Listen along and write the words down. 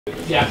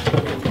Yeah.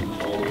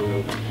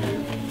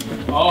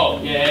 Oh,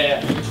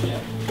 yeah.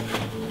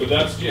 But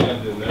that's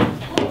jammed in there.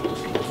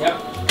 Yep.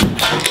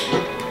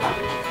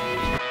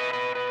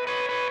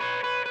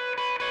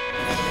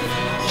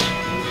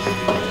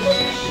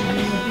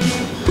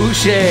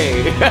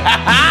 Boucher!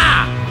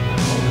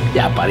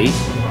 Yeah, buddy.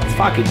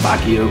 Fuck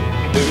you.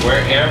 Dude,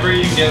 wherever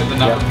you get the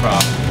number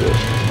from.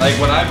 Like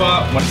when I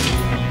bought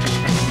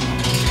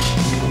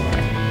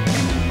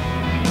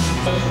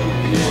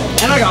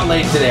And I got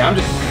late today. I'm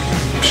just.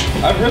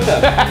 I've heard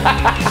that.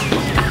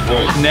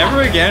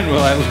 never again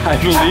will I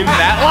believe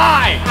that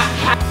lie.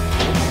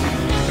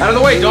 Out of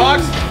the way,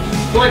 dogs.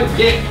 Go ahead and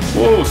get.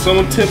 Whoa,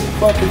 someone tipped the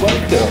fucking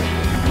bike down.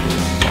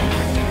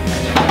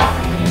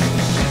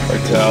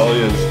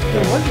 Italians.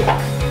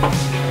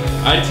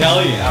 I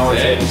tell you. I was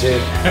hitting too.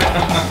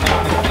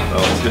 I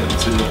was hitting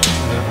too.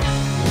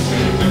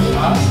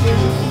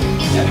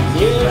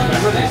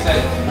 Remember they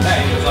said,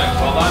 hey, it was like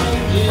 12 on.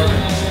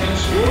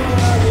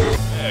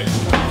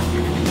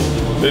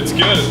 It's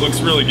good. It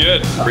looks really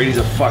good. Brady's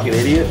a fucking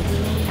idiot.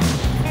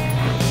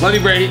 Love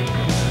you, Brady.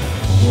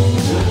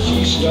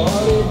 She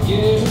started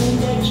getting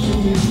next to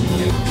me.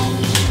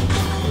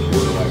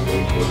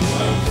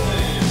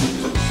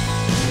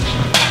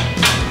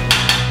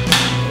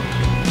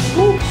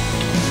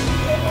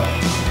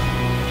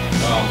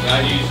 Well,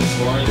 I use the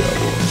scoring.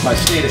 My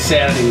state of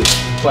sanity was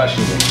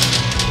questionable.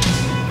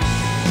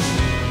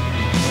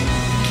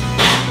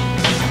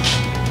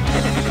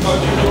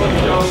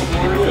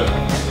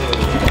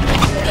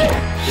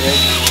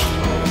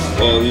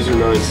 Well, these are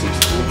 9/16,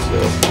 so.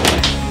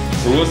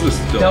 Or was this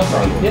Delta?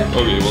 Yeah.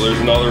 Okay, well, there's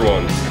another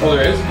one. Oh,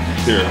 there is?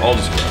 Here, I'll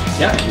just grab it.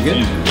 Yeah, you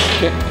good?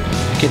 Okay.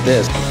 Get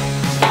this.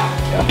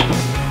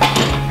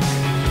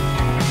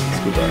 Let's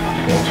go back.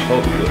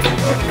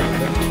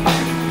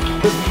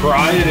 Just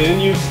pry it in,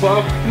 you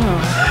fuck.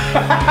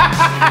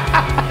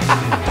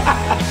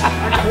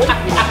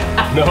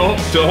 No,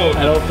 don't.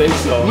 I don't think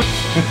so.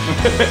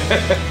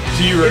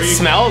 Do you ready? It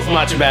smells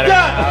much better.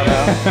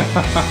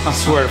 I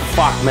swear to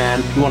fuck,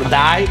 man. You wanna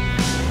die?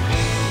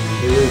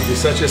 You're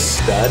such a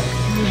stud.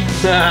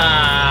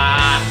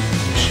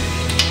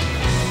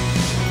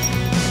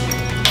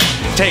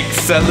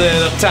 Takes a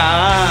little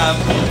time.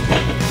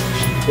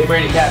 Hey,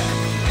 Brady, catch.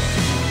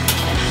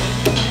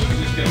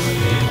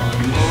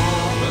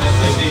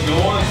 They go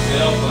on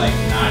sale for like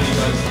 90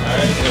 bucks.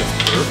 That's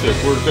perfect.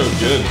 Worked out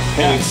good.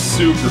 Paint's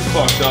super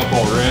fucked up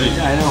already.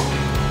 I know.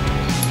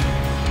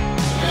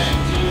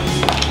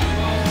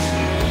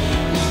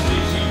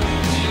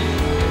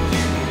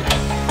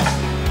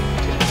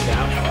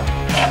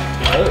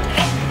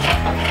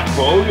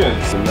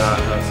 Bogans. And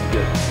that's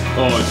good.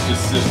 Oh, it's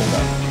just sitting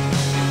there.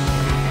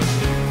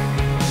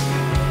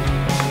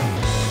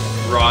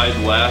 Ride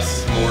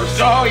less, more.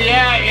 Oh,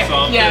 yeah.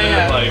 Something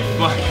like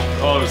fuck.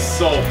 Oh, it was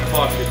so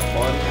fucking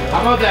fun.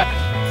 How about that?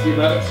 See you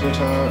about it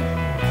sometime.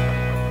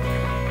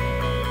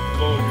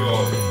 Oh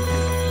god.